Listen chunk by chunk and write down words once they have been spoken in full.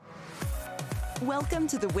Welcome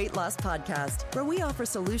to the Weight Loss Podcast, where we offer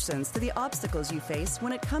solutions to the obstacles you face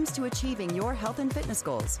when it comes to achieving your health and fitness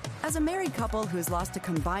goals. As a married couple who's lost a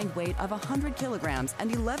combined weight of 100 kilograms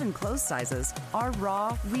and 11 clothes sizes, our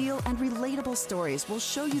raw, real, and relatable stories will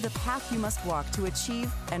show you the path you must walk to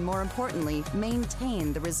achieve and, more importantly,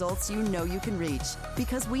 maintain the results you know you can reach.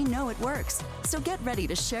 Because we know it works. So get ready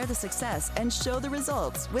to share the success and show the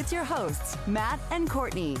results with your hosts, Matt and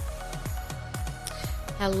Courtney.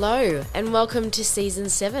 Hello and welcome to Season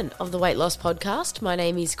 7 of the Weight Loss Podcast. My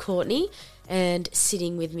name is Courtney and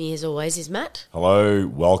sitting with me as always is Matt. Hello,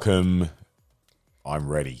 welcome. I'm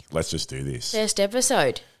ready. Let's just do this. First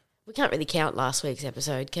episode. We can't really count last week's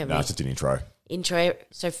episode, can we? No, it's just an intro. Intro.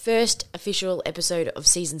 So first official episode of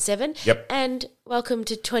Season 7. Yep. And welcome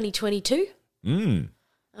to 2022.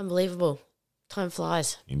 Unbelievable. Time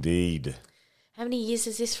flies. Indeed. How many years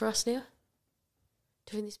is this for us now?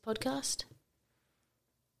 Doing this podcast?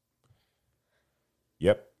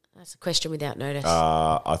 Yep. That's a question without notice.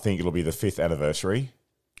 I think it'll be the 5th anniversary.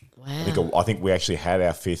 Wow. I think we actually had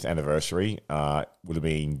our 5th anniversary. Would have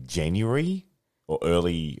been January or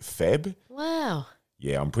early Feb. Wow.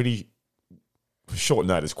 Yeah, I'm pretty short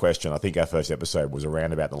notice question. I think our first episode was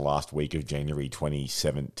around about the last week of January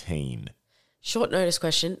 2017. Short notice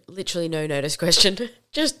question, literally no notice question.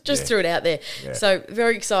 just Yeah. threw it out there. Yeah. So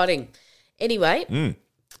very exciting. Anyway,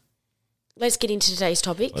 let's get into today's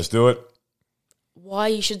topic. Let's do it. Why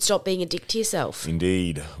you should stop being a dick to yourself.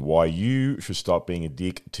 Indeed. Why you should stop being a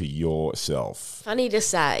dick to yourself. Funny to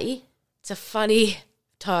say, it's a funny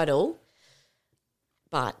title,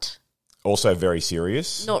 but Also very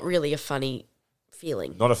serious. not really a funny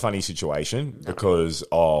feeling. Not a funny situation because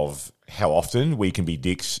of how often we can be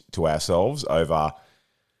dicks to ourselves over,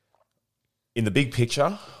 in the big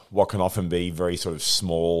picture, what can often be very sort of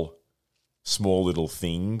small little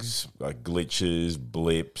things like glitches,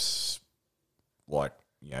 blips, like,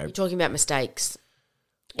 you know, You're talking about mistakes,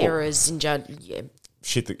 errors, and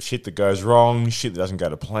shit that goes wrong, shit that doesn't go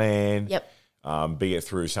to plan. Yep. Be it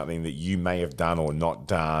through something that you may have done or not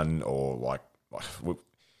done, or like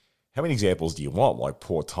how many examples do you want? Like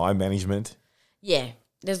poor time management. Yeah.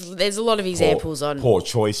 There's a lot of examples on poor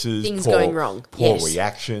choices, things going wrong. poor Yes.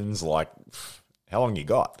 reactions. Like, how long you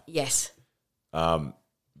got? Yes. But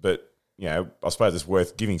you know, I suppose it's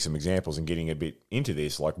worth giving some examples and getting a bit into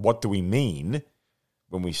this. Like, what do we mean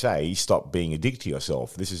when we say stop being a dick to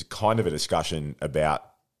yourself? This is kind of a discussion about.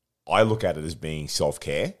 I look at it as being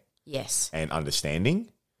self-care. Yes. And understanding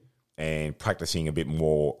and practicing a bit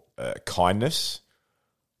more kindness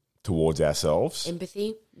towards ourselves.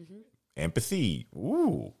 Empathy. Empathy.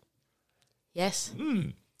 Ooh. Yes.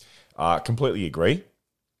 Completely agree.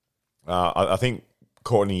 I think,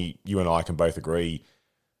 Courtney, you and I can both agree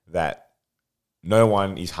that no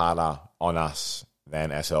one is harder on us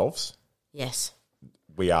than ourselves. Yes.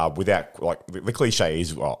 We are without, like, the cliche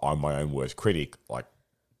is, well, I'm my own worst critic. Like,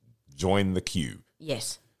 join the queue.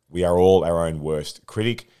 Yes. We are all our own worst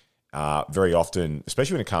critic. Very often,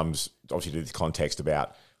 especially when it comes, obviously, to this context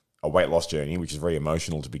about a weight loss journey, which is very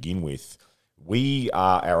emotional to begin with, we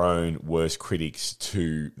are our own worst critics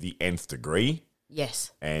to the nth degree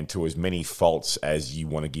Yes. and to as many faults as you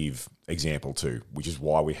want to give example to, which is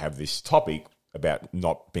why we have this topic about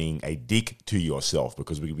not being a dick to yourself,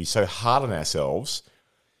 because we could be so hard on ourselves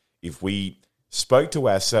if we spoke to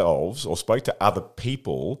ourselves or spoke to other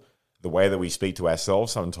people the way that we speak to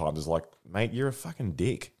ourselves sometimes is like, mate, you're a fucking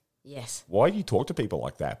dick. Yes. Why do you talk to people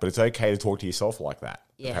like that? But it's okay to talk to yourself like that,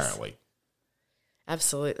 Yes. apparently.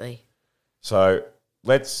 Absolutely. So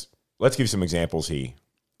let's give some examples here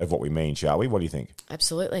of what we mean, shall we? What do you think?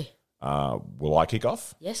 Absolutely. Will I kick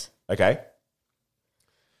off? Yes. Okay.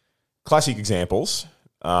 Classic examples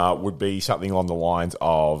would be something along the lines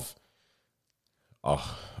of,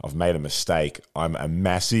 oh, I've made a mistake. I'm a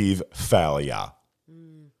massive failure.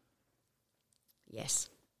 Yes.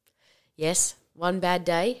 Yes. One bad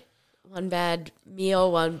day, one bad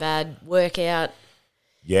meal, one bad workout,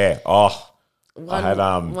 Yeah. Oh, one, I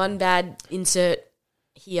had one bad insert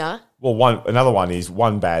here. well, another one is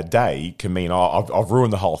one bad day can mean I've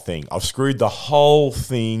ruined the whole thing. I've screwed the whole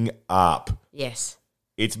thing up. Yes.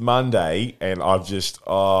 It's Monday and I've just,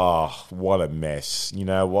 what a mess. You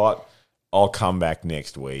know what? I'll come back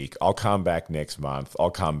next week. I'll come back next month.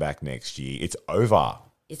 I'll come back next year. It's over.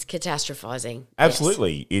 It's catastrophizing.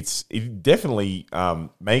 Absolutely. It's definitely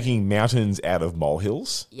making mountains out of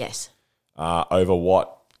molehills Yes. over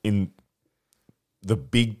what in the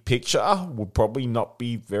big picture would probably not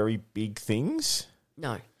be very big things.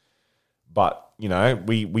 No. But, you know,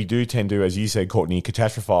 we do tend to, as you said, Courtney,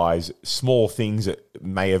 catastrophize small things that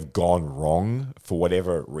may have gone wrong for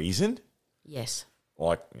whatever reason. Yes.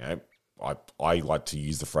 Like, you know, I like to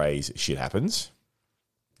use the phrase "shit happens,"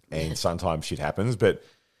 and sometimes shit happens. But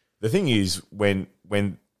the thing is, when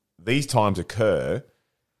these times occur,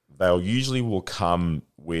 they'll usually will come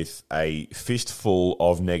with a fistful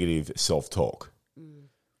of negative self-talk,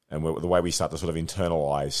 and the way we start to sort of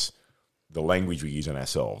internalize the language we use on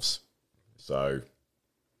ourselves. So,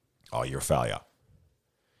 oh, you're a failure.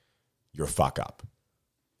 You're a fuck up.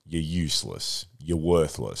 You're useless. You're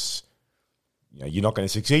worthless. You're not going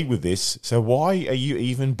to succeed with this, so why are you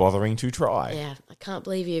even bothering to try? Yeah, I can't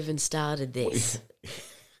believe you even started this.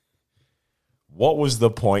 What was the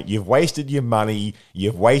point? You've wasted your money.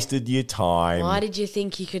 You've wasted your time. Why did you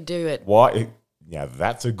think you could do it? Why? Now,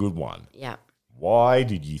 that's a good one. Yeah. Why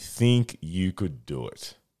did you think you could do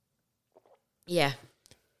it? Yeah.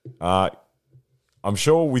 I'm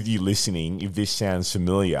sure with you listening, if this sounds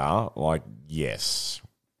familiar, yes,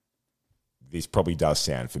 this probably does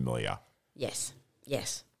sound familiar. Yes.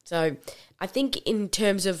 So I think in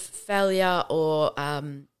terms of failure or,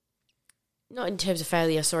 not in terms of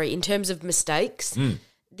failure, sorry, in terms of mistakes,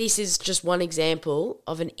 this is just one example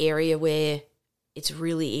of an area where it's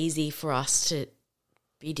really easy for us to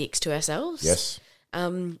be dicks to ourselves. Yes.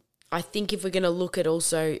 I think if we're going to look at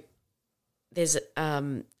also, there's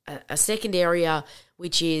a second area,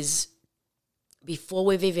 which is before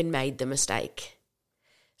we've even made the mistake.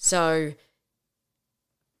 So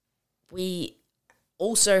we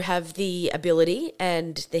also have the ability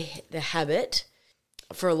and the habit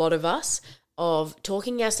for a lot of us of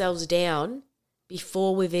talking ourselves down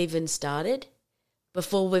before we've even started,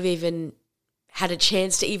 before we've even had a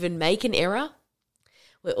chance to even make an error.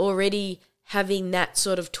 We're already having that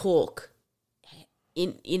sort of talk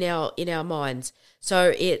in our minds.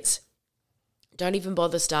 So it's, don't even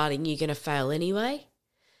bother starting, you're going to fail anyway.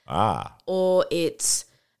 Or it's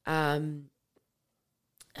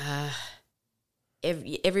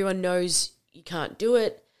everyone knows you can't do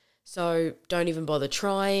it, so don't even bother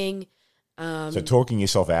trying. So talking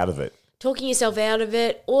yourself out of it. Talking yourself out of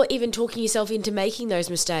it, or even talking yourself into making those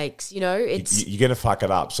mistakes. It's you're going to fuck it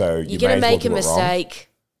up, so you're going to make a mistake.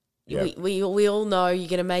 Yep. We all know you're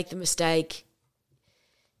going to make the mistake.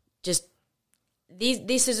 Just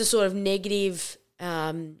this is a sort of negative.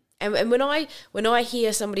 And when I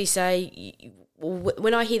hear somebody say,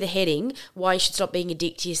 when I hear the heading, why you should stop being a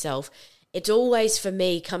dick to yourself, it's always for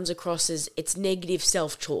me comes across as it's negative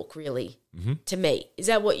self-talk. Really, to me, is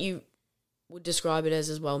that what you would describe it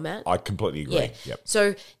as well, Matt? I completely agree. Yeah. Yep.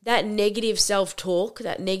 So that negative self-talk,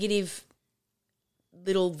 that negative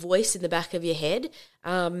little voice in the back of your head,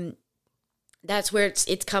 that's where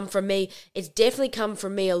it's come from me. It's definitely come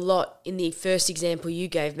from me a lot in the first example you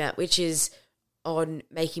gave, Matt, which is on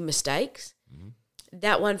making mistakes.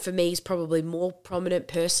 That one for me is probably more prominent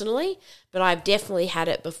personally, but I've definitely had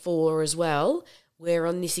it before as well, where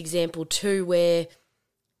on this example too, where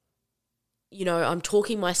I'm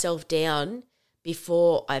talking myself down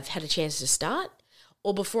before I've had a chance to start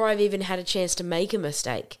or before I've even had a chance to make a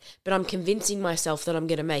mistake, but I'm convincing myself that I'm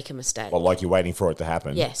going to make a mistake. Well, like you're waiting for it to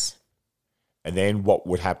happen. Yes. And then what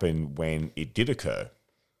would happen when it did occur?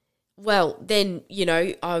 Well, then,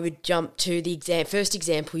 I would jump to the first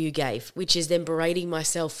example you gave, which is then berating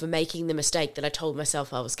myself for making the mistake that I told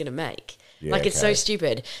myself I was going to make. Yeah, it's so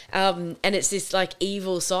stupid. And it's this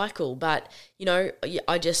evil cycle. But,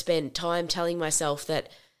 I just spent time telling myself that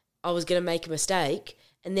I was going to make a mistake.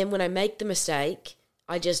 And then when I make the mistake,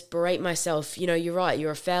 I just berate myself. You're right.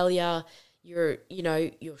 You're a failure. You're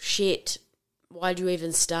shit. Why'd you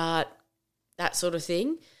even start? That sort of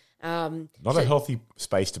thing. Not a healthy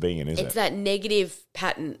space to be in, is it? It's that negative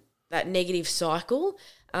pattern, that negative cycle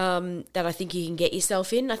that I think you can get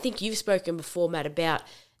yourself in. I think you've spoken before, Matt, about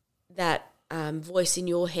that voice in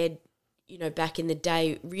your head, back in the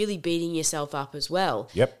day, really beating yourself up as well.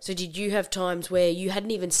 Yep. So did you have times where you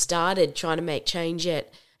hadn't even started trying to make change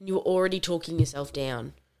yet and you were already talking yourself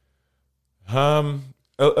down? A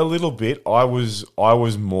little bit. I was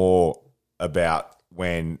more about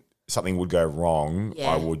when something would go wrong,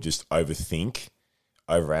 I would just overthink,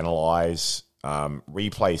 overanalyze,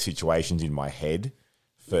 replay situations in my head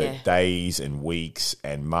for days and weeks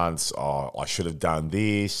and months. Oh, I should have done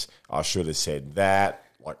this. I should have said that.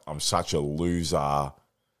 I'm such a loser.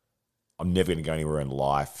 I'm never going to go anywhere in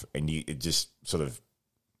life. And it just sort of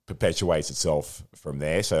perpetuates itself from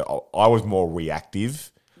there. So I was more reactive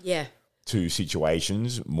to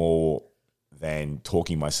situations more than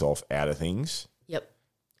talking myself out of things.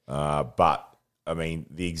 But, I mean,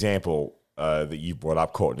 the example that you brought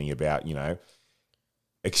up, Courtney, about,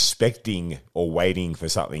 expecting or waiting for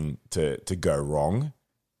something to go wrong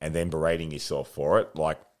and then berating yourself for it,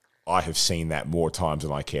 I have seen that more times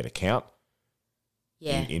than I care to count.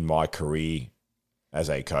 Yeah. in my career as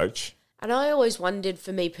a coach. And I always wondered,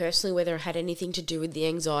 for me personally, whether it had anything to do with the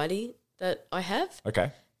anxiety that I have.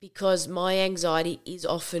 Okay. Because my anxiety is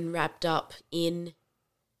often wrapped up in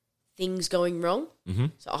things going wrong. Mm-hmm.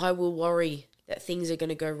 So I will worry that things are going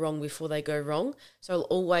to go wrong before they go wrong. So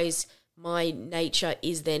always, my nature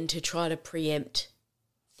is then to try to preempt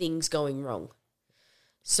things going wrong.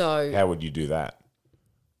 So How would you do that?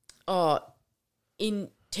 In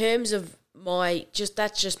terms of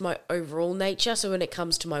that's just my overall nature. So when it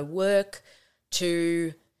comes to my work,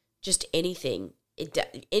 to just anything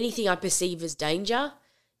I perceive as danger,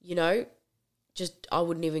 just I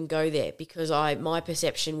wouldn't even go there, because my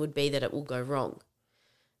perception would be that it will go wrong.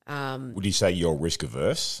 Would you say you're risk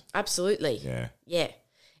averse? Absolutely. Yeah. Yeah.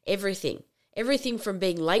 Everything from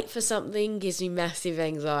being late for something gives me massive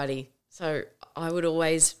anxiety. So I would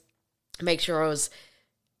always make sure I was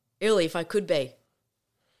early if I could be.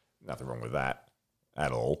 Nothing wrong with that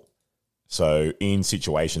at all. So in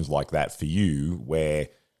situations like that for you, where,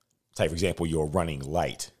 say, for example, you're running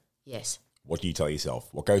late, Yes. what do you tell yourself?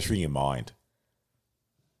 What goes through your mind?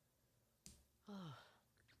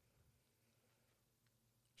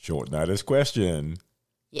 Short notice question.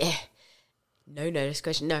 Yeah. No notice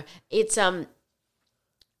question. No. It's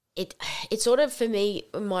it's sort of, for me,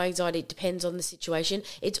 my anxiety, it depends on the situation.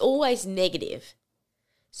 It's always negative.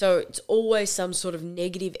 So it's always some sort of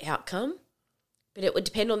negative outcome. But it would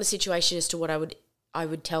depend on the situation as to what I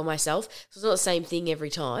would tell myself. So it's not the same thing every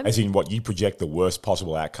time. As in, what you project the worst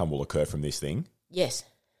possible outcome will occur from this thing? Yes.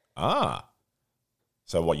 So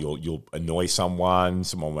what, you'll annoy someone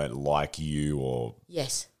won't like you, or...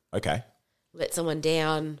 Yes. Okay. Let someone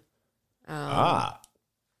down.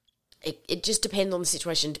 It just depends on the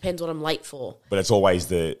situation. It depends what I'm late for. But it's always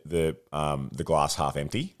the glass half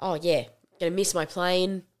empty. Oh, yeah. Going to miss my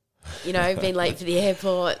plane. Being late for the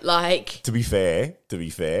airport. To be fair,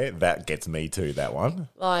 that gets me too, that one.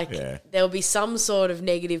 Yeah. There'll be some sort of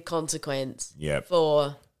negative consequence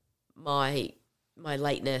for my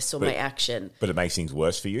lateness or my action. But it makes things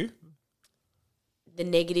worse for you? The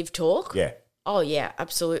negative talk? Yeah. Oh, yeah,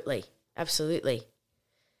 absolutely. Absolutely.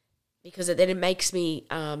 Because then it makes me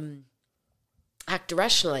act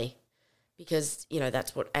irrationally, because,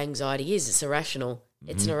 that's what anxiety is. It's irrational.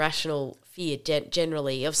 Mm-hmm. It's an irrational fear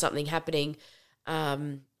generally of something happening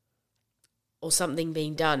or something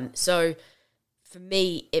being done. So for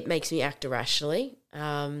me, it makes me act irrationally.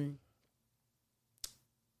 And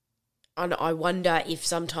I wonder if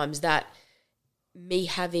sometimes that me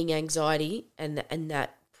having anxiety and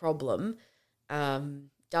that problem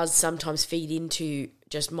does sometimes feed into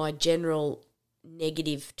just my general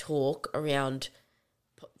negative talk around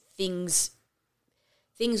things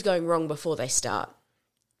going wrong before they start.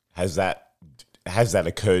 Has that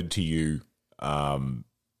occurred to you,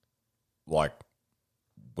 like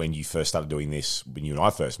when you first started doing this, when you and I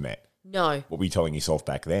first met? No. What were you telling yourself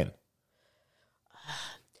back then?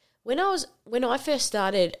 When I first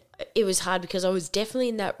started, it was hard because I was definitely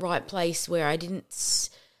in that right place where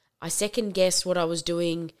I second guessed what I was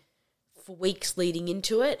doing for weeks leading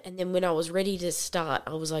into it, and then when I was ready to start,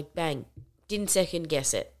 I was like, bang, didn't second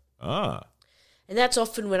guess it. And that's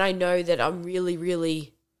often when I know that I'm really,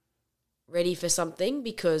 really ready for something,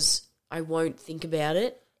 because I won't think about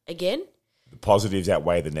it again. The positives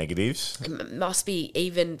outweigh the negatives? It must be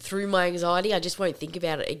even through my anxiety, I just won't think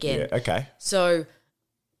about it again. Yeah, okay. So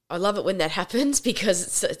I love it when that happens,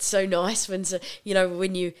 because it's so nice when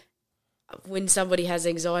somebody has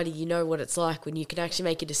anxiety, you know what it's like when you can actually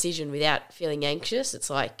make a decision without feeling anxious. It's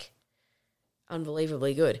like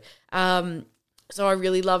unbelievably good. So I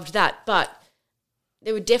really loved that. But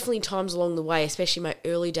there were definitely times along the way, especially my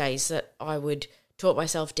early days, that I would talk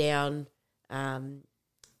myself down,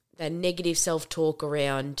 that negative self-talk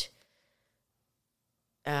around,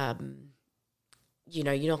 you're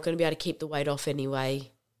not going to be able to keep the weight off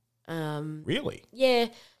anyway. Really? Yeah,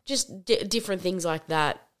 just different things like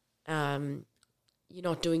that. You're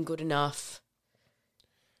not doing good enough.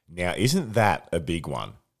 Now, isn't that a big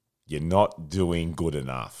one? You're not doing good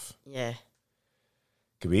enough. Yeah. It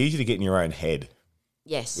can be easy to get in your own head.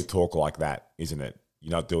 Yes. With talk like that, isn't it?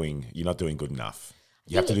 You're not doing good enough.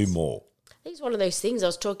 You have to do more. I think it's one of those things. I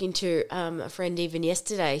was talking to a friend even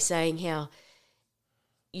yesterday, saying how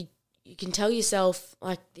you can tell yourself,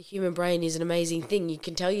 like, the human brain is an amazing thing. You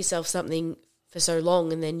can tell yourself something for so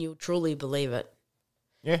long and then you'll truly believe it.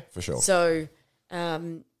 Yeah, for sure. So,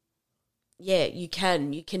 you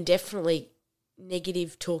can definitely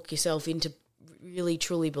negative talk yourself into really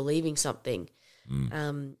truly believing something,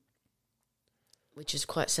 which is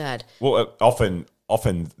quite sad. Well, often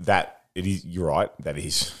that it is. You're right. That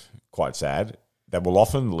is quite sad. That will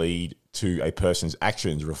often lead to a person's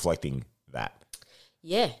actions reflecting that.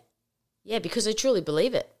 Yeah. Yeah, because I truly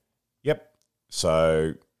believe it. Yep.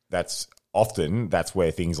 So that's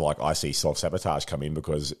where things like I see self-sabotage come in,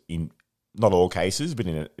 because in not all cases, but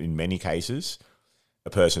in many cases, a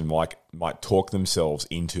person might talk themselves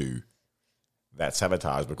into that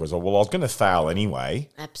sabotage because, well, I was going to fail anyway.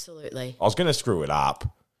 Absolutely. I was going to screw it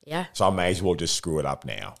up. Yeah. So I may as well just screw it up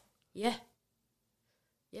now. Yeah.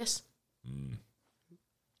 Yes.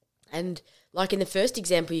 And like in the first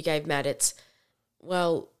example you gave, Matt, it's,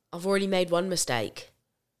 well, I've already made one mistake.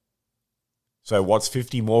 So what's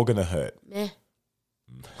 50 more going to hurt? Meh.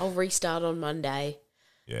 I'll restart on Monday.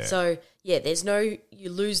 Yeah. So, yeah, you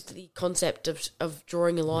lose the concept of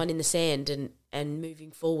drawing a line in the sand and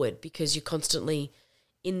moving forward, because you're constantly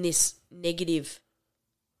in this negative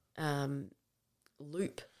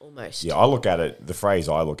loop almost. Yeah, I look at it, the phrase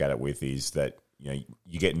I look at it with is that,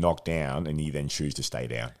 you get knocked down and you then choose to stay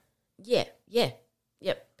down. Yeah.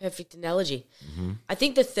 Yep, perfect analogy. Mm-hmm. I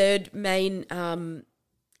think the third main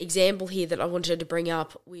example here that I wanted to bring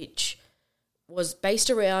up, which was based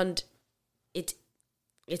around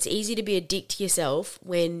it's easy to be a dick to yourself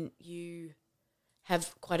when you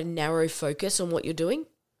have quite a narrow focus on what you're doing.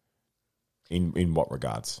 In what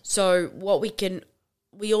regards? So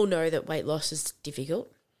we all know that weight loss is difficult.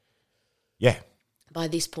 Yeah. By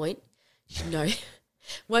this point,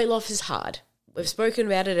 weight loss is hard. We've spoken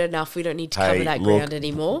about it enough. We don't need to cover that ground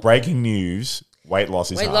anymore. Breaking news, weight loss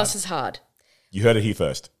is hard. Weight loss is hard. You heard it here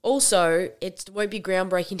first. Also, it won't be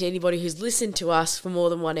groundbreaking to anybody who's listened to us for more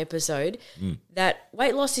than one episode that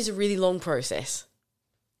weight loss is a really long process.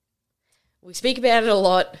 We speak about it a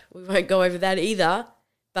lot. We won't go over that either,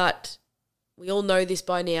 but we all know this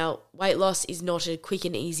by now. Weight loss is not a quick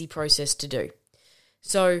and easy process to do.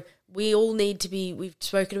 So we all need to be, we've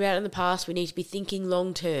spoken about it in the past, we need to be thinking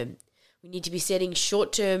long term. We need to be setting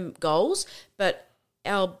short-term goals, but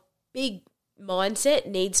our big mindset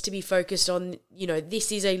needs to be focused on,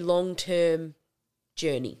 this is a long-term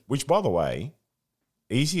journey. Which, by the way,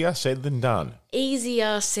 easier said than done.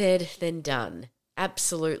 Easier said than done.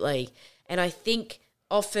 Absolutely. And I think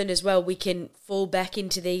often as well we can fall back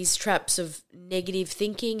into these traps of negative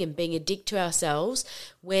thinking and being a dick to ourselves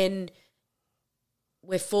when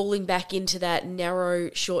we're falling back into that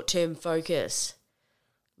narrow short-term focus.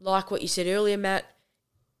 Like what you said earlier, Matt,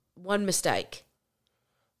 one mistake.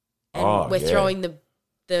 And we're throwing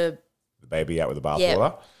the baby out with the bathwater.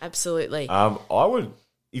 Yeah, absolutely. I would,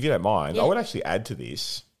 if you don't mind, I would actually add to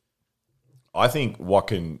this. I think what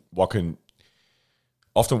can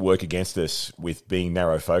often work against us with being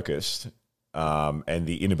narrow focused and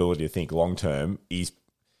the inability to think long term is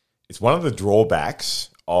it's one of the drawbacks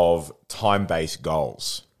of time-based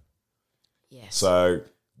goals. Yes. So,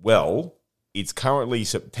 it's currently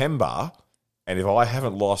September, and if I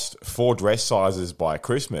haven't lost 4 dress sizes by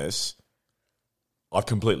Christmas, I've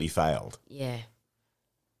completely failed. Yeah.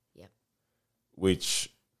 Yep.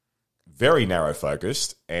 Which, very narrow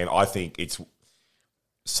focused, and I think it's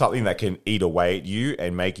something that can eat away at you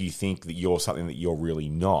and make you think that you're something that you're really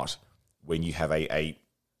not when you have a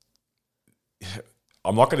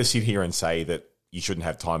I'm not going to sit here and say that you shouldn't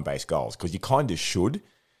have time-based goals, because you kind of should,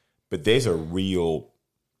 but there's a real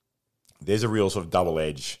sort of double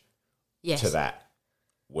edge to that,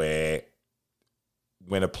 where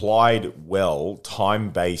when applied well,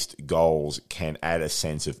 time-based goals can add a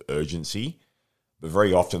sense of urgency, but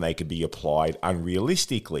very often they can be applied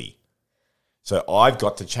unrealistically. So I've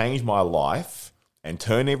got to change my life and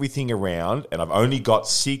turn everything around, and I've only got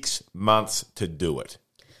 6 months to do it.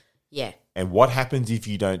 Yeah. And what happens if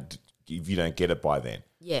you don't get it by then?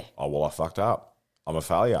 Yeah. Oh, well, I fucked up. I'm a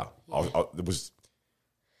failure. Yeah.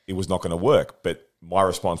 It was not going to work. But my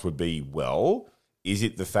response would be, well, is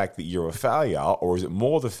it the fact that you're a failure, or is it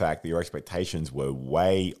more the fact that your expectations were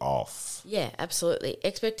way off? Yeah, absolutely.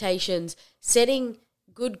 Expectations,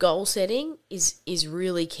 good goal setting is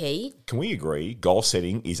really key. Can we agree? Goal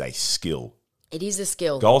setting is a skill. It is a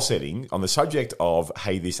skill. Goal setting, on the subject of,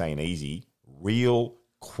 hey, this ain't easy, real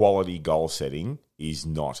quality goal setting is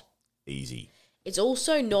not easy. It's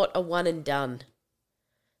also not a one and done.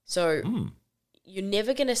 So you're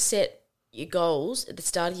never going to set your goals at the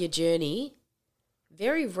start of your journey.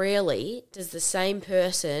 Very rarely does the same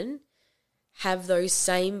person have those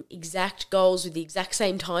same exact goals with the exact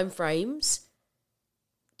same time frames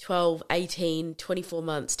 12, 18, 24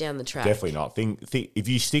 months down the track. Definitely not. If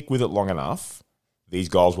you stick with it long enough, these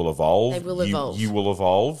goals will evolve. They will evolve. You will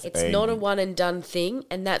evolve. It's not a one and done thing,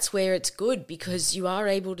 and that's where it's good, because you are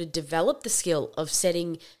able to develop the skill of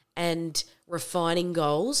setting and refining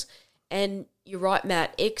goals. And you're right,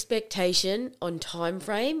 Matt, expectation on time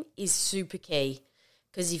frame is super key,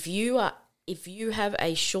 Because if you have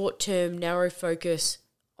a short-term, narrow focus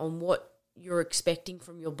on what you're expecting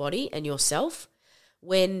from your body and yourself,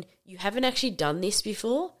 when you haven't actually done this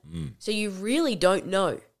before, so you really don't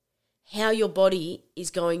know how your body is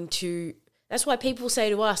going to. That's why people say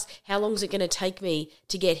to us, how long is it going to take me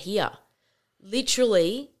to get here?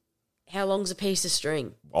 Literally, how long's a piece of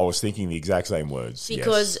string? I was thinking the exact same words.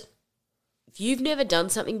 Because yes. if you've never done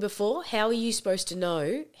something before, how are you supposed to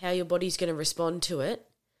know how your body's going to respond to it?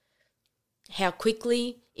 How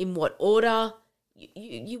quickly, in what order?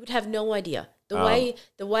 You would have no idea. The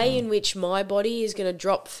way in which my body is going to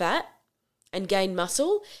drop fat and gain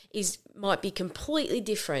muscle might be completely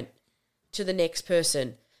different to the next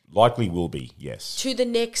person. Likely will be, yes. To the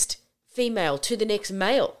next female, to the next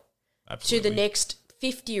male, Absolutely. to the next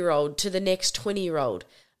 50-year-old, to the next 20-year-old.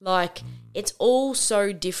 Like, it's all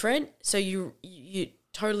so different. So you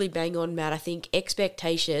totally bang on, Matt. I think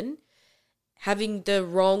expectation, having the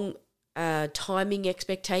wrong timing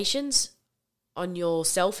expectations on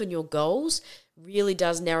yourself and your goals really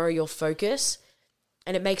does narrow your focus,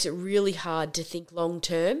 and it makes it really hard to think long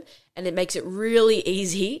term, and it makes it really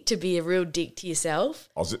easy to be a real dick to yourself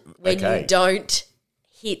when you don't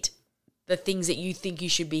hit the things that you think you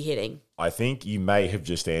should be hitting. I think you may have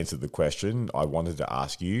just answered the question I wanted to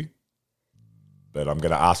ask you, but I'm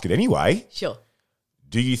going to ask it anyway. Sure.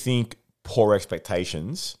 Do you think poor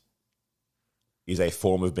expectations is a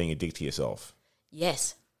form of being a dick to yourself?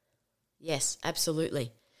 Yes. Yes,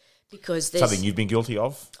 absolutely. Because there's something you've been guilty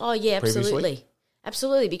of? Oh, yeah, previously? absolutely.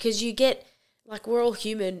 Absolutely, because you get, like, we're all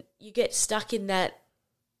human, you get stuck in that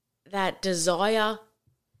desire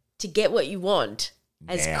to get what you want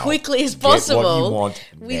as quickly as possible. Get what you want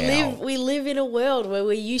now. We live in a world where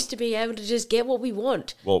we're used to being able to just get what we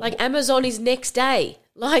want. Well, like, Amazon is next day.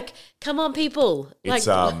 Like, come on, people. It's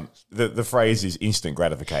like, the phrase is instant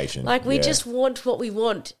gratification. Like, we just want what we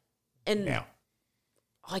want. And now.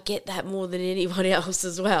 I get that more than anyone else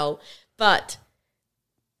as well. But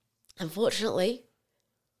unfortunately,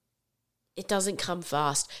 it doesn't come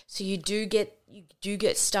fast. So you do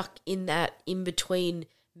get stuck in that in-between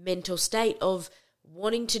mental state of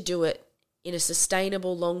wanting to do it in a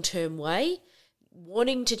sustainable long-term way,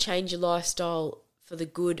 wanting to change your lifestyle for the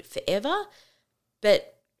good forever,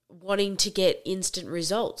 but wanting to get instant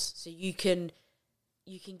results. So you can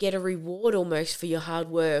get a reward almost for your hard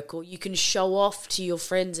work, or you can show off to your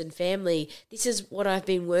friends and family, this is what I've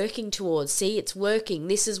been working towards. See, it's working.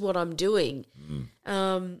 This is what I'm doing.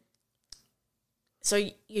 So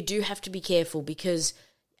you do have to be careful, because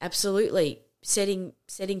absolutely setting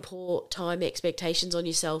poor time expectations on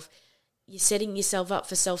yourself, you're setting yourself up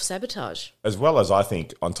for self-sabotage. As well as, I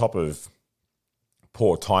think, on top of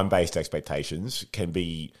poor time-based expectations can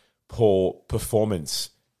be poor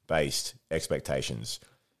performance-based expectations.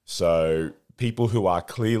 So people who are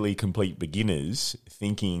clearly complete beginners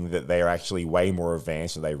thinking that they are actually way more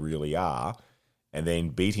advanced than they really are, and then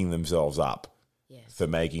beating themselves up for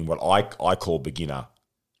making what I call beginner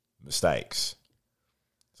mistakes.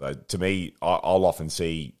 So to me, I'll often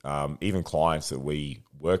see even clients that we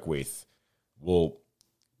work with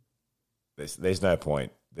there's no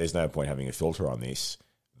point having a filter on this.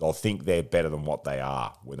 They'll think they're better than what they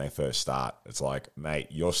are when they first start. It's like, mate,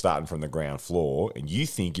 you're starting from the ground floor and you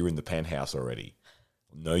think you're in the penthouse already.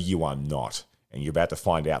 No, you are not. And you're about to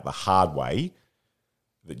find out the hard way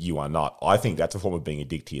that you are not. I think that's a form of being a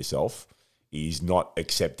dick to yourself, is not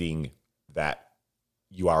accepting that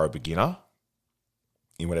you are a beginner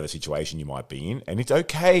in whatever situation you might be in. And it's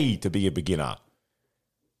okay to be a beginner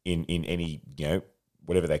in any,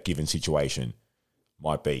 whatever that given situation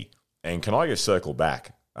might be. And can I just circle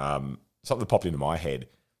back? Something popped into my head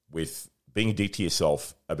with being a dick to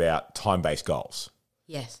yourself about time-based goals.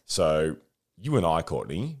 Yes. So you and I,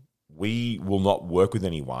 Courtney, we will not work with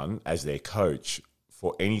anyone as their coach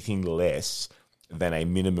for anything less than a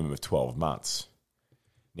minimum of 12 months.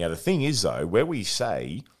 Now, the thing is, though, where we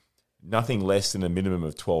say nothing less than a minimum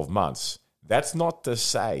of 12 months, that's not to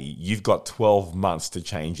say you've got 12 months to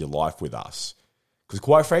change your life with us. Because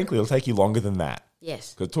quite frankly, it'll take you longer than that.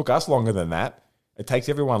 Yes. Because it took us longer than that. It takes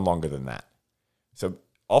everyone longer than that. So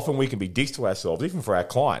often we can be dicks to ourselves, even for our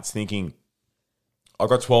clients, thinking, I've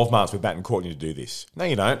got 12 months with Matt and Courtney to do this. No,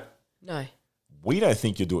 you don't. No. We don't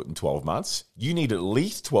think you'll do it in 12 months. You need at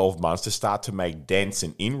least 12 months to start to make dents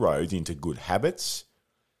and inroads into good habits,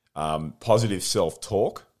 positive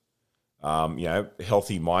self-talk,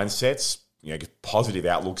 healthy mindsets, positive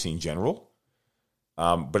outlooks in general.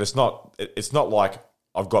 But it's not like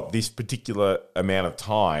I've got this particular amount of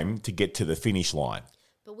time to get to the finish line.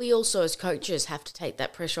 But we also, as coaches, have to take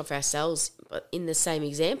that pressure off ourselves in the same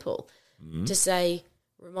example to say,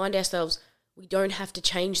 remind ourselves, we don't have to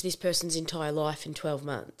change this person's entire life in 12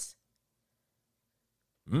 months.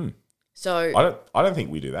 So I don't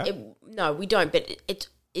think we do that. no, we don't. But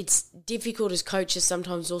it's difficult as coaches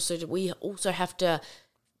sometimes. Also, we also have to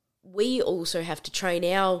train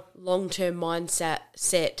our long-term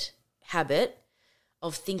mindset habit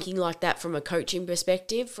of thinking like that from a coaching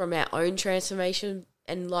perspective, from our own transformation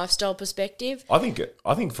and lifestyle perspective. I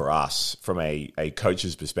think for us, from a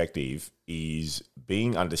coach's perspective, is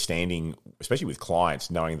being understanding, especially with clients,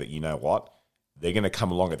 knowing that, you know what, they're going to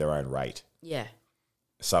come along at their own rate. Yeah.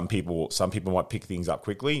 Some people might pick things up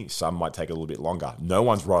quickly. Some might take a little bit longer. No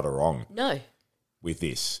one's right or wrong. No. With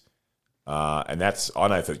this. And that's, I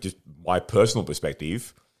know for just my personal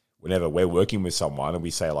perspective, whenever we're working with someone and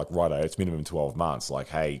we say like, righto, it's minimum 12 months, like,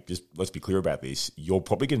 hey, just let's be clear about this. You're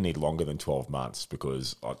probably going to need longer than 12 months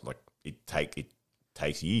because it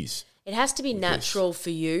takes years. It has to be natural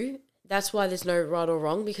for you. That's why there's no right or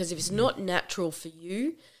wrong, because if it's not natural for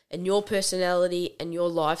you and your personality and your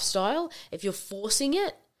lifestyle, if you're forcing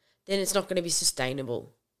it, then it's not going to be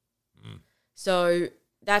sustainable. So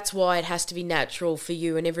that's why it has to be natural for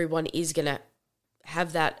you, and everyone is going to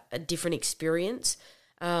have a different experience.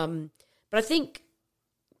 But I think,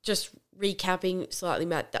 just recapping slightly,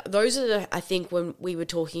 Matt, those are I think when we were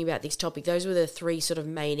talking about this topic, those were the three sort of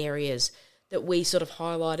main areas that we sort of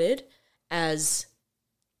highlighted as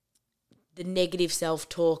the negative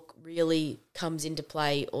self-talk really comes into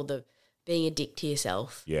play, or the being a dick to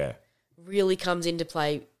yourself. Yeah. Really comes into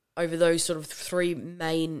play over those sort of three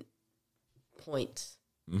main points.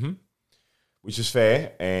 Mm-hmm. Which is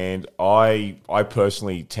fair. And I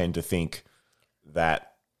personally tend to think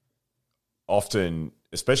that often,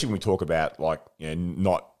 especially when we talk about like, you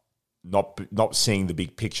know, not seeing the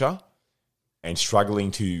big picture and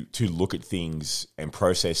struggling to look at things and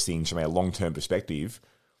process things from a long-term perspective,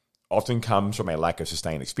 often comes from a lack of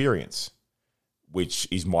sustained experience, which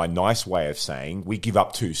is my nice way of saying we give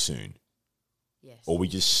up too soon. Yes. Or we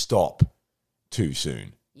just stop too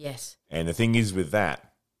soon. Yes. And the thing is with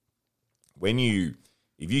that,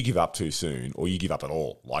 if you give up too soon, or you give up at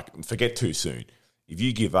all, like forget too soon, if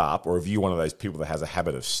you give up, or if you're one of those people that has a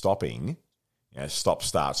habit of stopping, you know, stop,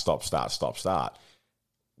 start,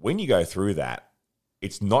 when you go through that,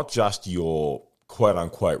 it's not just your quote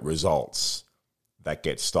unquote results that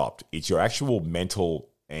get stopped. It's your actual mental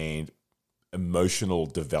and emotional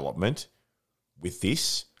development with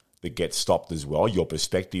this that gets stopped as well. Your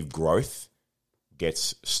perspective growth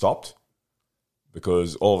gets stopped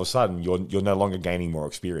because all of a sudden you're no longer gaining more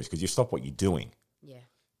experience because you stop what you're doing. Yeah.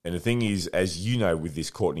 And the thing is, as you know with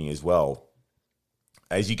this, Courtney, as well,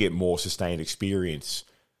 as you get more sustained experience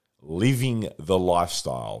living the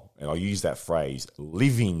lifestyle, and I'll use that phrase,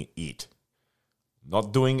 living it,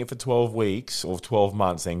 not doing it for 12 weeks or 12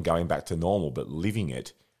 months and going back to normal, but living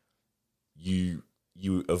it, you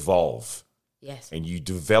evolve. Yes. And you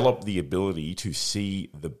develop the ability to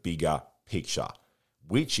see the bigger picture,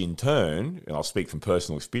 which in turn, and I'll speak from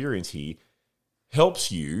personal experience here,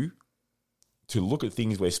 helps you to look at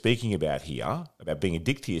things we're speaking about here, about being a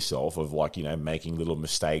dick to yourself, of like, you know, making little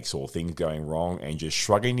mistakes or things going wrong and just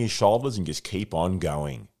shrugging your shoulders and just keep on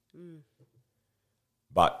going.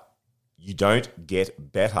 But you don't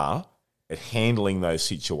get better at handling those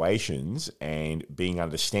situations and being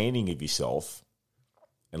understanding of yourself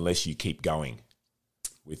unless you keep going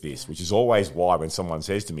with this, which is always why when someone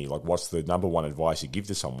says to me, like, what's the number one advice you give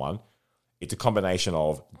to someone? It's a combination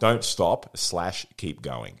of don't stop / keep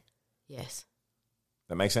going. Yes.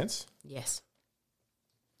 That makes sense? Yes.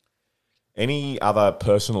 Any other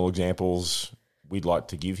personal examples we'd like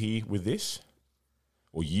to give here with this?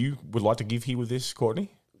 Or you would like to give here with this,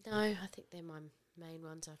 Courtney? No, I think they're my main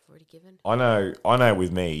ones I've already given. I know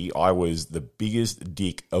with me, I was the biggest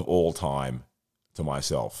dick of all time to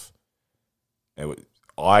myself.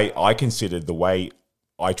 I considered the way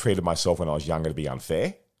I treated myself when I was younger to be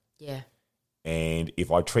unfair. Yeah. And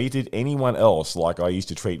if I treated anyone else like I used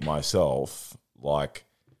to treat myself, like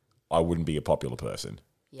I wouldn't be a popular person.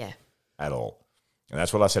 Yeah. At all. And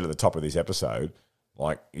that's what I said at the top of this episode.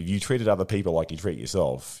 Like, if you treated other people like you treat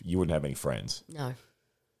yourself, you wouldn't have any friends. No.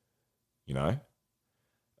 You know?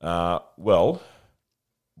 Well,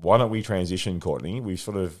 why don't we transition, Courtney? We've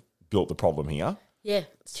sort of built the problem here. Yeah.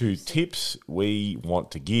 To tips we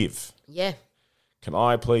want to give. Yeah. Can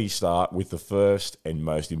I please start with the first and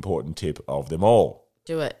most important tip of them all?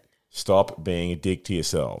 Do it. Stop being a dick to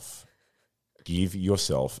yourself. Give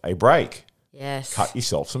yourself a break. Yes. Cut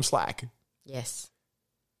yourself some slack. Yes.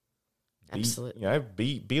 Absolutely.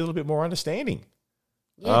 Be a little bit more understanding.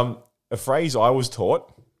 Yeah. A phrase I was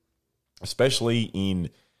taught, especially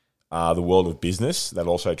in the world of business that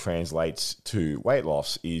also translates to weight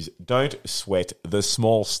loss is don't sweat the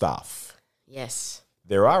small stuff. Yes.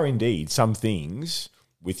 There are indeed some things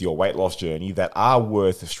with your weight loss journey that are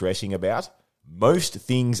worth stressing about. Most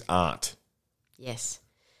things aren't. Yes.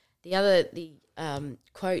 The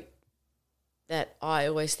quote that I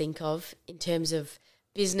always think of in terms of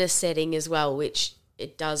business setting as well, which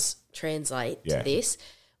it does translate to this,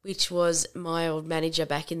 which was my old manager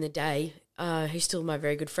back in the day, who's still my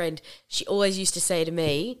very good friend. She always used to say to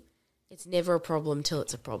me, it's never a problem till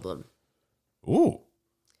it's a problem. Ooh,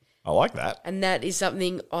 I like that. And that is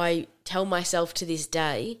something I tell myself to this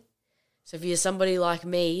day. So if you're somebody like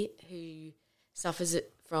me who suffers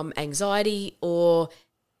from anxiety or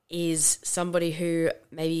is somebody who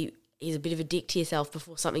maybe is a bit of a dick to yourself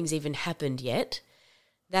before something's even happened yet,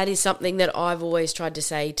 that is something that I've always tried to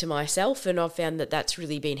say to myself, and I've found that that's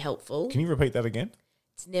really been helpful. Can you repeat that again?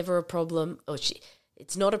 It's never a problem,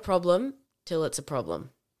 it's not a problem till it's a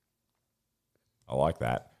problem. I like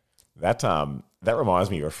that. That reminds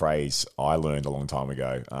me of a phrase I learned a long time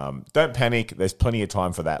ago. Don't panic. There's plenty of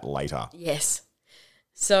time for that later. Yes.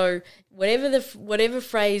 So whatever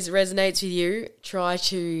phrase resonates with you, try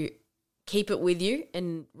to keep it with you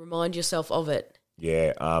and remind yourself of it.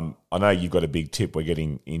 Yeah, I know you've got a big tip we're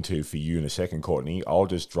getting into for you in a second, Courtney. I'll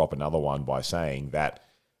just drop another one by saying that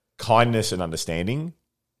kindness and understanding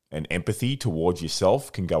and empathy towards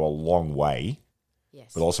yourself can go a long way,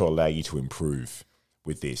 Yes. but also allow you to improve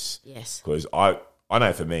with this. Yes. Because I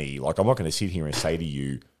know for me, like I'm not going to sit here and say to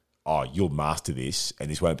you, oh, you'll master this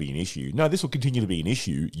and this won't be an issue. No, this will continue to be an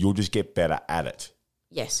issue. You'll just get better at it.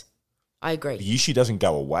 Yes. I agree. The issue doesn't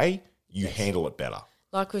go away. You handle it better.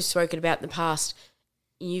 Like we've spoken about in the past,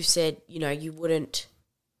 you've said, you wouldn't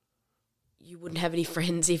have any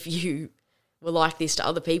friends if you were like this to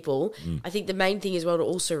other people. I think the main thing as well to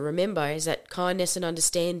also remember is that kindness and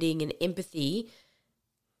understanding and empathy,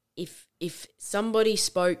 if somebody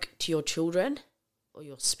spoke to your children or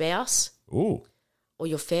your spouse Ooh. or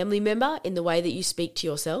your family member in the way that you speak to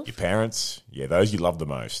yourself, Your parents, those you love the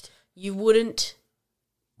most. you wouldn't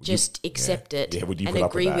just accept it would you and put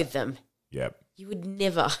up with agree that? with them. Yep. You would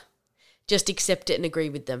never just accept it and agree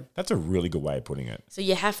with them. That's a really good way of putting it. So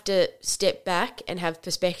you have to step back and have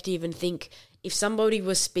perspective and think, if somebody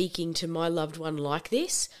was speaking to my loved one like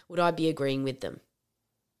this, would I be agreeing with them?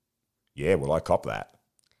 Yeah, well, I cop that.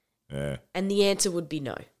 Yeah, And the answer would be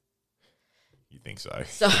no. you think so.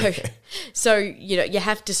 So you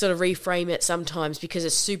have to sort of reframe it sometimes because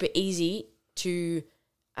it's super easy to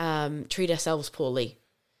treat ourselves poorly.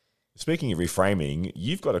 Speaking of reframing,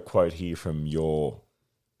 you've got a quote here from your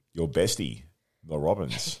bestie, Mel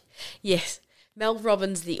Robbins. Yes. Mel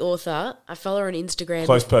Robbins, the author, I follow her on Instagram.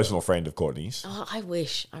 Close personal friend of Courtney's. Oh, I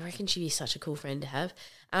wish. I reckon she'd be such a cool friend to have.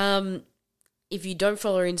 If you don't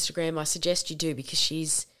follow her Instagram, I suggest you do because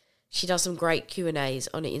she does some great Q&As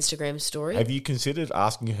on her Instagram story. Have you considered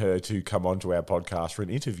asking her to come onto our podcast for an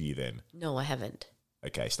interview then? No, I haven't.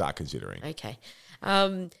 Okay, start considering. Okay.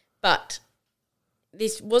 But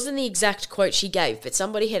this wasn't the exact quote she gave, but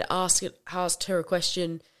somebody had asked her a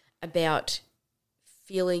question about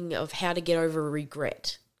feeling of how to get over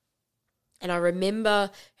regret. And I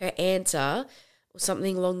remember her answer was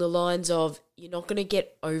something along the lines of, you're not going to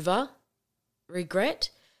get over regret.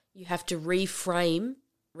 You have to reframe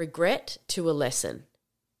regret to a lesson.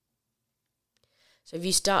 So if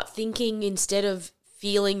you start thinking instead of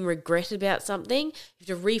feeling regret about something, you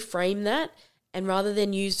have to reframe that, and rather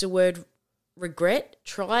than use the word regret,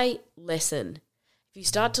 try lesson. If you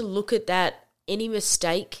start to look at that, any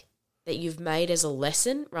mistake that you've made as a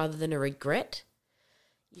lesson rather than a regret,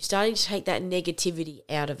 you're starting to take that negativity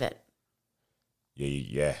out of it.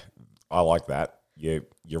 Yeah, I like that. You're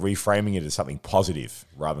reframing it as something positive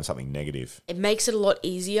rather than something negative. It makes it a lot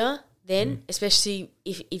easier then, especially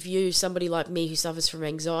if you're somebody like me who suffers from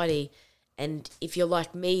anxiety, and if you're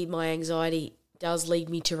like me, my anxiety does lead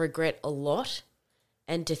me to regret a lot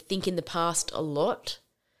and to think in the past a lot.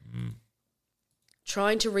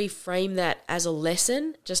 Trying to reframe that as a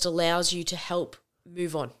lesson just allows you to help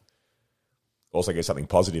move on. Also get something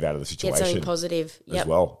positive out of the situation. Get something positive. as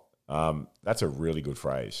well. That's a really good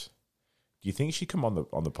phrase. Do you think she'd come on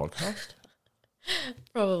the podcast?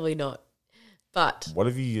 Probably not. But What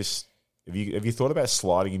have you thought about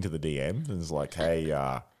sliding into the DMs and it's like, hey,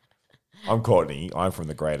 I'm Courtney. I'm from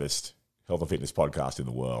the greatest health and fitness podcast in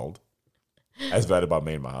the world, as voted by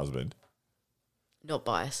me and my husband. not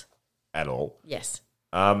bias. At all. Yes.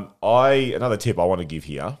 Another tip I want to give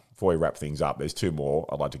here before we wrap things up. There's two more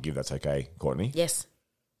I'd like to give. That's okay, Courtney. Yes.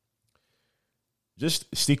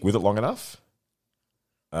 Just stick with it long enough.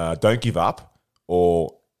 Don't give up,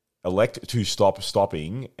 or elect to stop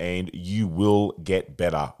stopping, and you will get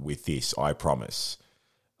better with this, I promise.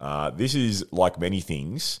 This is like many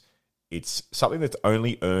things. It's something that's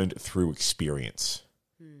only earned through experience.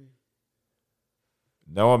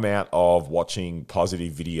 No amount of watching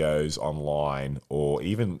positive videos online or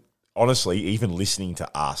even, honestly, even listening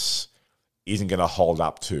to us isn't going to hold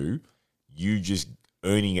up to you just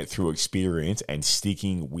earning it through experience and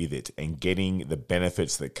sticking with it and getting the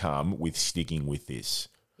benefits that come with sticking with this.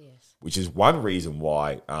 Yes. Which is one reason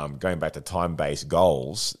why, going back to time-based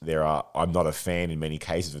goals, I'm not a fan in many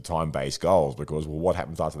cases of time-based goals because, well, what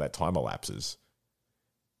happens after that time elapses?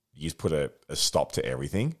 You just put a stop to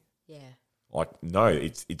everything. Yeah. Like, no,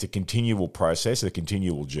 it's a continual process, a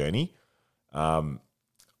continual journey.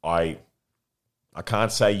 I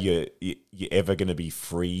can't say you're ever going to be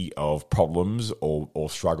free of problems or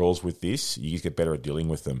struggles with this. You just get better at dealing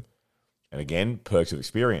with them. And again, perks of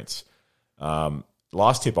experience.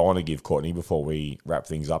 Last tip I want to give, Courtney, before we wrap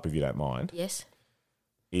things up, if you don't mind. Yes.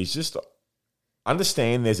 Is just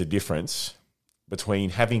understand there's a difference between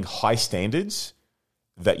having high standards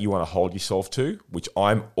that you want to hold yourself to, which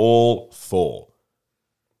I'm all for.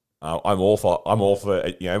 I'm all for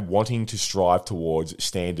wanting to strive towards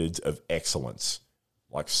standards of excellence.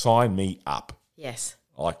 Like, sign me up. Yes.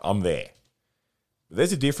 Like, I'm there. But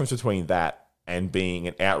there's a difference between that and being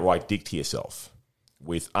an outright dick to yourself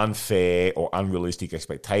with unfair or unrealistic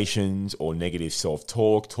expectations or negative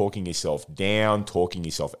self-talk, talking yourself down, talking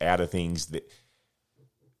yourself out of things.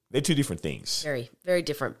 They're two different things. Very, very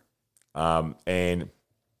different. And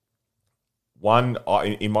one,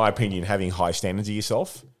 in my opinion, having high standards of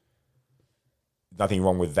yourself, nothing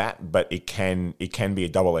wrong with that, but it can be a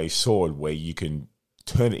double-edged sword where you can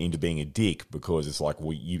turn it into being a dick because it's like,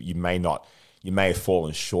 well, you may have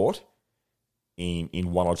fallen short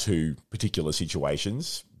in one or two particular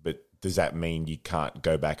situations, but does that mean you can't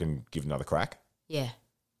go back and give another crack? Yeah.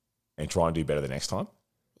 And try and do better the next time?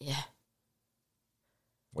 Yeah.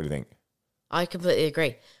 What do you think? I completely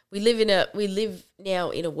agree. We live now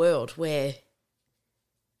in a world where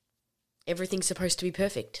everything's supposed to be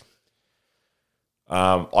perfect.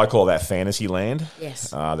 I call that fantasy land.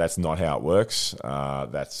 Yes. That's not how it works.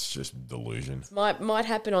 That's just delusion. Might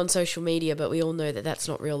happen on social media, but we all know that that's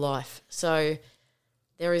not real life. So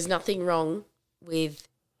there is nothing wrong with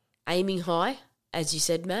aiming high, as you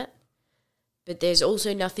said, Matt, but there's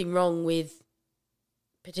also nothing wrong with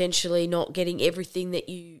potentially not getting everything that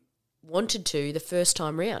you wanted to the first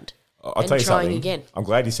time round. I'll tell you something. Again. I'm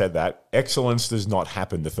glad you said that. Excellence does not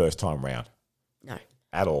happen the first time round. No.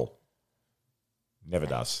 At all. Never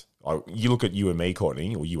does. You look at you and me,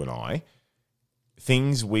 Courtney, or you and I,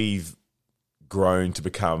 things we've grown to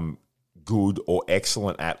become good or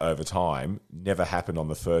excellent at over time never happen on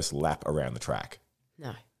the first lap around the track.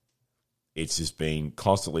 No. It's just been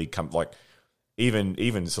constantly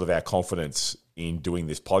even sort of our confidence in doing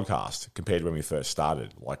this podcast compared to when we first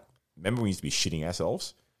started. Like, remember we used to be shitting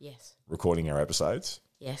ourselves? Yes. Recording our episodes?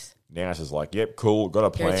 Yes. Now it's just like, yep, cool, got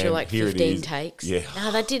a plan. Going through like here 15 it is. takes. Yeah.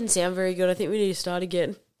 No, that didn't sound very good. I think we need to start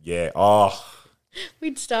again. Yeah. Oh,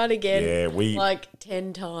 We'd start again. yeah. We like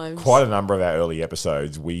 10 times. quite a number of our early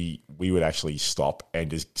episodes, we would actually stop and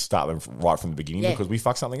just start them right from the beginning because we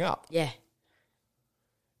fucked something up. Yeah.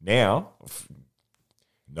 Now,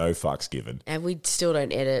 no fucks given. And we still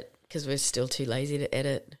don't edit because we're still too lazy to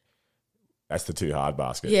edit. That's the too hard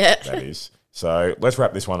basket. Yeah. That is. So let's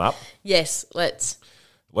wrap this one up. Yes, let's.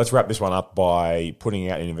 Let's wrap this one up by putting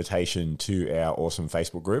out an invitation to our awesome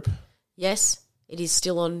Facebook group. Yes, it is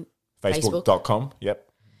still on Facebook. Facebook.com. Yep.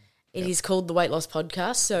 It is called The Weight Loss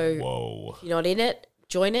Podcast. So Whoa. if you're not in it,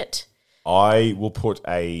 join it. I will put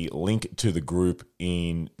a link to the group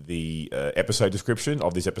in the episode description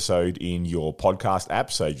of this episode in your podcast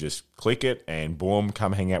app. So just click it and boom,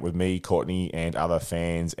 come hang out with me, Courtney, and other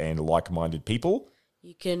fans and like-minded people.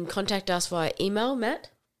 You can contact us via email,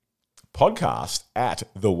 Matt. Podcast at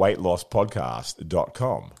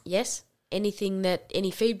theweightlosspodcast.com. Yes. Any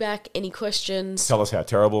feedback, any questions. Tell us how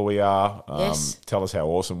terrible we are. Yes. Tell us how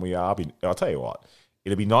awesome we are. I'll tell you what,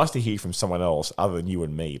 it'd be nice to hear from someone else other than you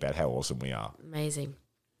and me about how awesome we are. Amazing.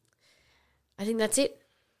 I think that's it.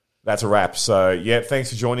 That's a wrap. So, yeah, thanks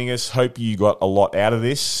for joining us. Hope you got a lot out of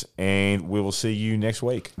this, and we will see you next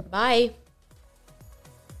week. Bye.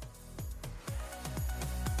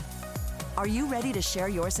 Are you ready to share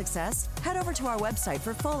your success? Head over to our website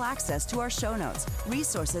for full access to our show notes,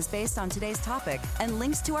 resources based on today's topic, and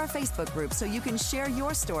links to our Facebook group so you can share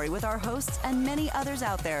your story with our hosts and many others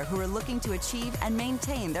out there who are looking to achieve and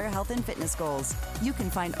maintain their health and fitness goals. You can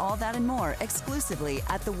find all that and more exclusively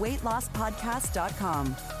at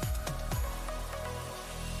theweightlosspodcast.com.